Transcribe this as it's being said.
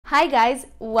Hi guys,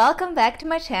 welcome back to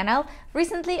my channel.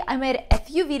 Recently I made a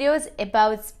few videos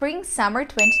about spring-summer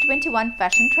 2021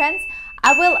 fashion trends.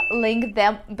 I will link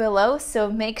them below,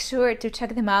 so make sure to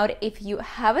check them out if you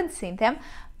haven't seen them.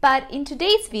 But in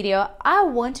today's video, I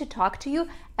want to talk to you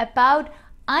about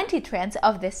anti-trends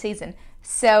of this season.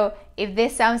 So if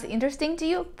this sounds interesting to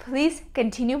you, please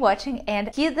continue watching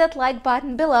and hit that like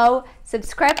button below.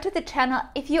 Subscribe to the channel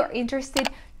if you're interested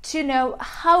to know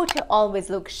how to always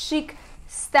look chic,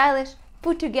 stylish,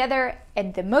 put together,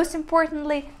 and the most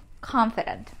importantly,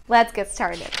 confident. Let's get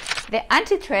started. The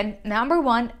anti-trend number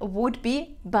one would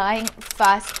be buying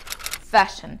fast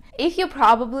fashion. If you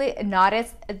probably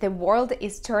noticed, the world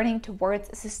is turning towards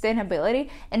sustainability,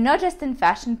 and not just in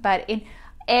fashion, but in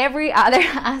every other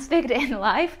aspect in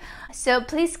life. So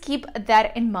please keep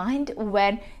that in mind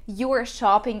when you are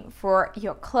shopping for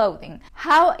your clothing.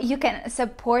 How you can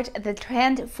support the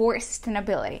trend for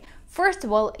sustainability. First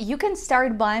of all, you can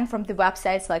start buying from the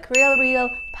websites like RealReal,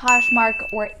 Poshmark,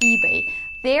 or eBay.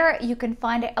 There you can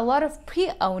find a lot of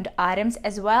pre-owned items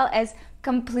as well as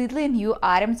completely new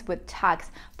items with tags,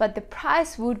 but the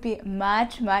price would be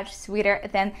much sweeter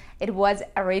than it was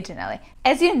originally.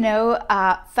 As you know,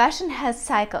 fashion has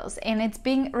cycles and it's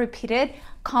being repeated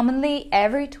commonly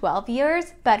every 12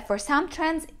 years, but for some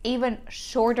trends even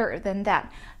shorter than that.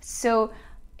 So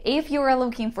if you are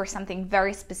looking for something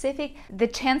very specific, the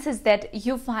chances that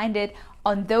you find it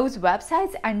on those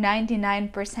websites are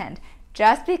 99%,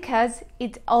 just because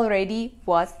it already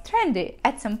was trendy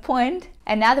at some point.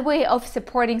 Another way of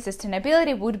supporting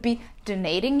sustainability would be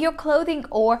donating your clothing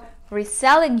or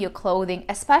reselling your clothing,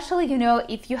 especially,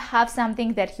 if you have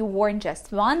something that you worn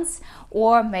just once,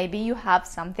 or maybe you have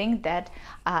something that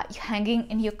you're hanging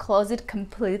in your closet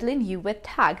completely new with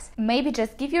tags. Maybe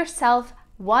just give yourself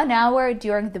 1 hour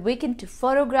during the weekend to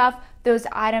photograph those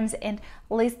items and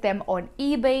list them on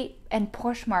eBay and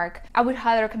Poshmark. I would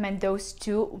highly recommend those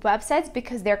two websites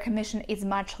because their commission is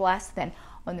much less than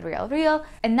on RealReal.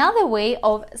 Another way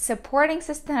of supporting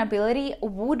sustainability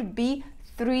would be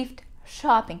thrift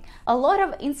shopping. A lot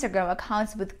of Instagram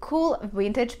accounts with cool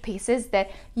vintage pieces that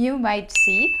you might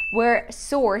see were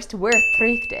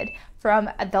thrifted from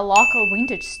the local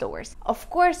vintage stores. Of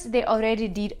course, they already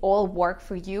did all work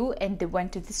for you and they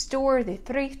went to the store, they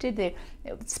thrifted, they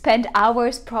spent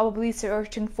hours probably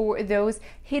searching for those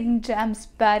hidden gems,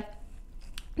 but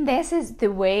this is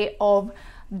the way of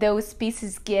those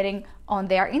pieces getting on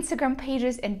their Instagram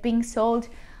pages and being sold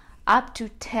up to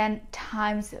 10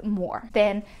 times more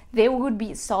than they would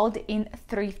be sold in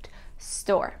thrift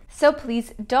store. So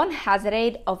please don't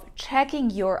hesitate of checking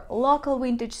your local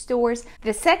vintage stores.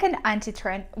 The second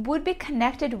anti-trend would be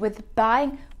connected with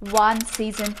buying one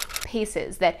season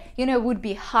pieces that would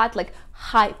be hot, like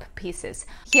hype pieces.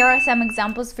 Here are some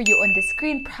examples for you on the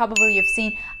screen. Probably you've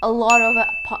seen a lot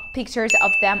of pictures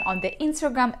of them on the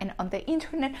Instagram and on the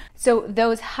internet. So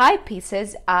those hype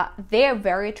pieces, they're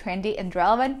very trendy and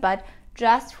relevant, but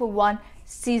just for one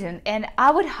season. And I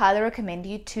would highly recommend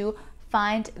you to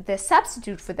find the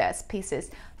substitute for those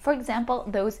pieces. For example,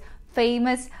 those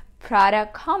famous Prada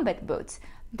combat boots.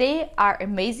 They are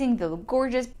amazing, they look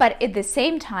gorgeous, but at the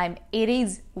same time, it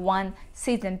is one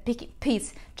season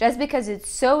piece just because it's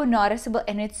so noticeable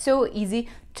and it's so easy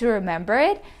to remember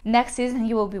it. Next season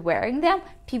you will be wearing them.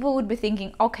 People would be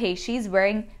thinking, okay, she's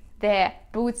wearing the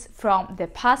boots from the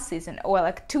past season or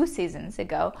like 2 seasons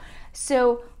ago.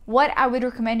 So what I would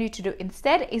recommend you to do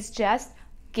instead is just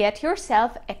get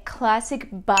yourself a classic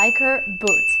biker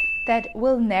boots that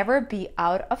will never be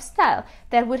out of style,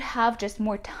 that would have just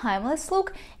more timeless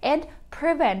look and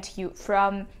prevent you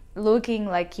from looking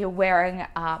like you're wearing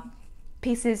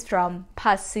pieces from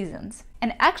past seasons.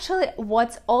 And actually,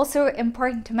 what's also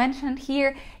important to mention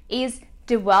here is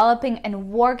developing and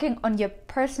working on your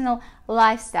personal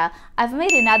lifestyle. I've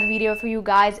made another video for you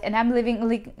guys and I'm leaving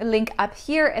a link up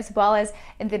here as well as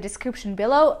in the description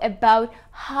below about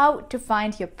how to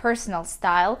find your personal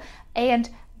style, and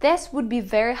this would be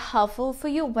very helpful for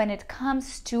you when it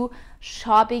comes to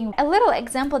shopping. A little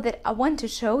example that I want to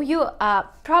show you,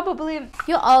 probably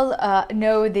you all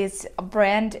know this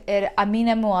brand,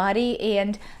 Amina Muaddi,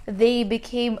 and they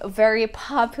became very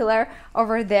popular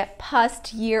over the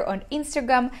past year on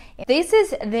Instagram. This is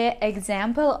the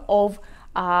example of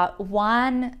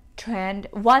one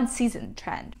season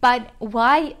trend. But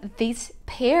why this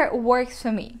pair works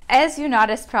for me? As you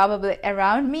noticed probably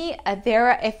around me, there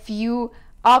are a few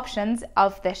options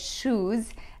of the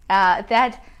shoes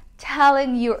that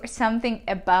telling you something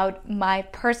about my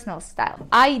personal style.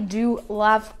 I do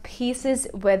love pieces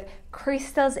with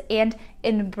crystals and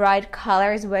in bright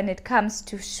colors when it comes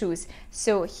to shoes.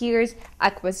 So here's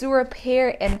Aquazzura pair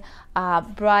in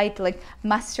bright like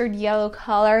mustard yellow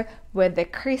color with the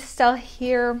crystal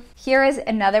here. Here is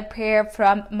another pair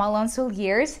from Malone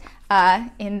Souliers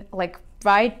in like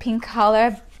bright pink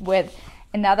color with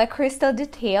another crystal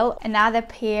detail. Another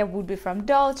pair would be from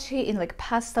Dolce in like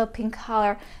pastel pink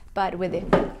color, but with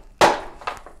a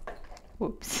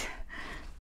whoops.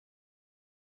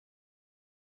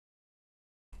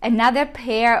 Another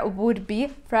pair would be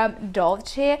from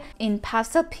Dolce in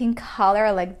pastel pink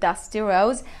color like dusty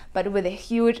rose, but with a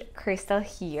huge crystal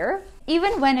here.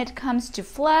 Even when it comes to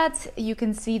flats, you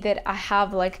can see that I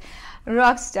have like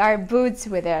rockstar boots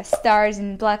with the stars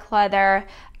in black leather,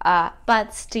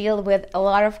 but still with a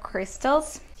lot of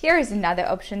crystals. Here is another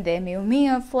option, the Mio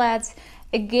Mio flats,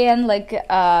 again like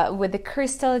with the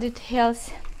crystal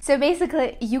details. So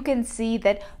basically you can see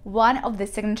that one of the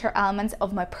signature elements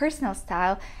of my personal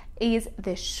style is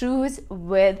the shoes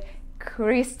with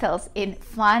crystals in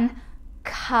fun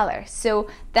colors. So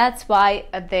that's why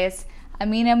this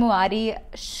Amina Muaddi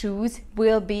shoes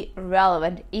will be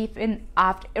relevant, even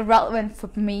after irrelevant for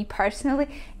me personally,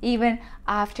 even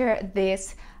after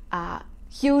this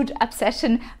huge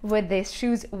obsession with these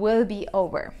shoes will be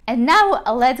over. And now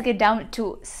let's get down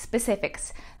to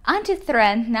specifics.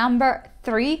 Anti-trend number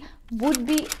 3 would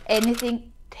be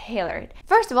anything tailored.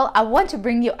 First of all, I want to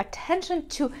bring your attention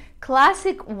to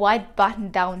classic white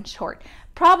button-down short.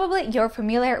 Probably you're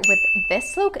familiar with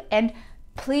this look, and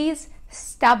please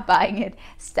stop buying it.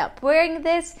 Stop wearing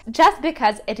this just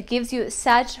because it gives you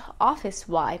such office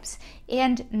vibes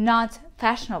and not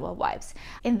fashionable vibes.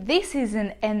 In this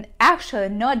season, and actually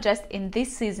not just in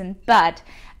this season, but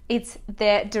it's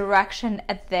the direction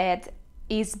that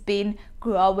is been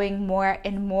growing more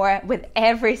and more with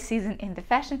every season in the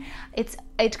fashion.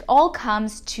 It all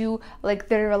comes to like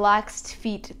the relaxed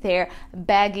fit, their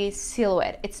baggy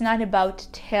silhouette. It's not about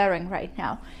tailoring right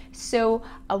now. So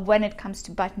when it comes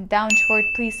to button down short,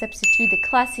 please substitute the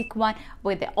classic one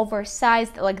with the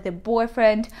oversized, like the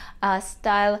boyfriend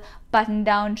style button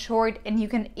down short, and you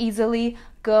can easily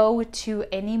go to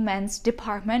any men's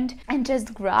department and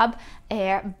just grab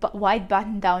a white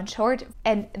button down short,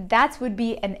 and that would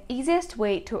be an easiest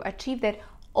way to achieve that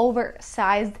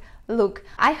oversized look.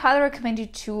 I highly recommend you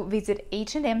to visit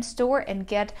H&M store and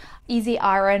get easy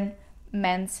iron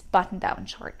men's button down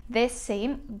short. This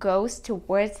same goes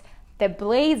towards the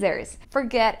blazers.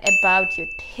 Forget about your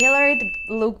tailored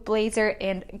look blazer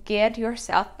and get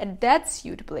yourself a dead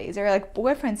suit blazer, like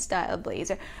boyfriend style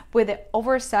blazer with an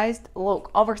oversized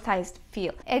look, oversized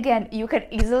feel. Again, you can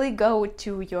easily go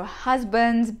to your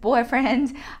husband's,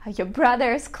 boyfriend's, your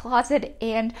brother's closet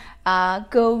and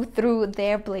go through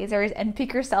their blazers and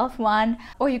pick yourself one,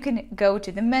 or you can go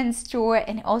to the men's store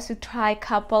and also try a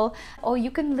couple, or you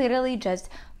can literally just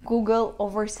Google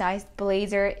oversized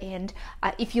blazer, and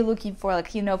if you're looking for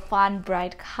like, you know, fun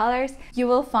bright colors, you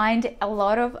will find a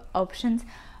lot of options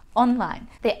online.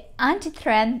 The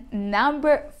anti-trend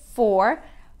number 4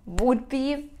 would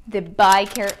be the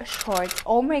biker shorts.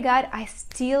 Oh my god, I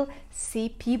still see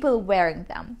people wearing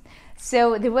them.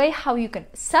 So the way how you can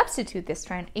substitute this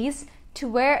trend is to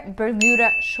wear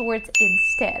Bermuda shorts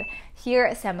instead. Here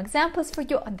are some examples for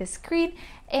you on the screen.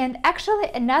 And actually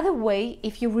another way,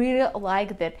 if you really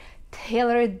like that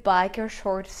tailored biker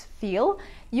shorts feel,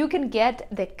 you can get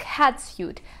the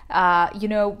catsuit, you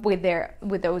know, with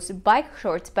those bike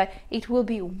shorts, but it will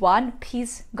be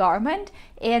one-piece garment,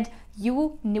 and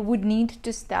you would need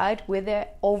to start with an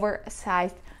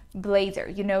oversized blazer,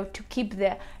 you know, to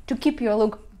keep your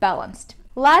look balanced.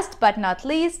 Last but not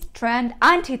least,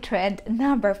 anti-trend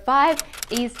number 5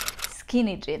 is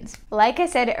skinny jeans. Like I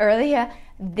said earlier,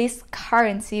 this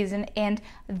current season and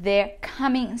the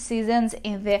coming seasons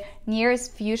in the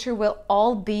nearest future will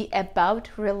all be about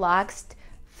relaxed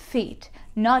fit,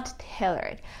 not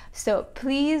tailored. So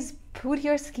please put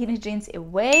your skinny jeans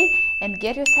away and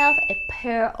get yourself a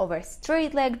pair of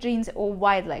straight leg jeans or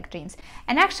wide leg jeans.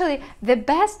 And actually the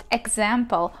best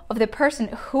example of the person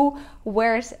who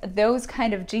wears those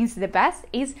kind of jeans the best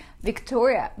is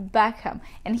Victoria Beckham.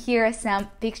 And here are some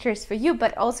pictures for you,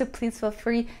 but also please feel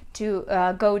free to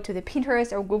go to the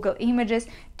Pinterest or Google Images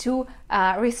to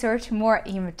research more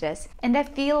images. And I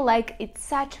feel like it's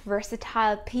such a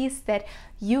versatile piece that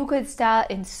you could style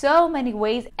in so many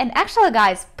ways. And actually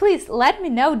guys, please let me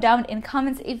know down in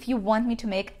comments if you want me to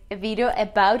make a video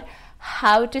about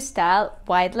how to style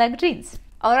wide leg jeans.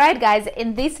 Alright guys,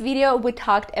 in this video we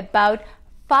talked about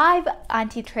 5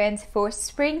 anti-trends for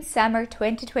spring summer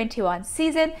 2021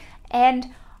 season, and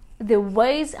the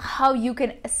ways how you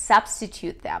can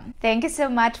substitute them. Thank you so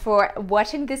much for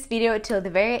watching this video till the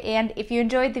very end. If you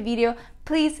enjoyed the video,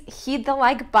 please hit the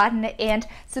like button and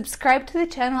subscribe to the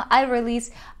channel. I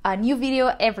release a new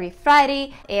video every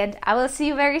Friday, and I will see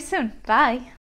you very soon. Bye!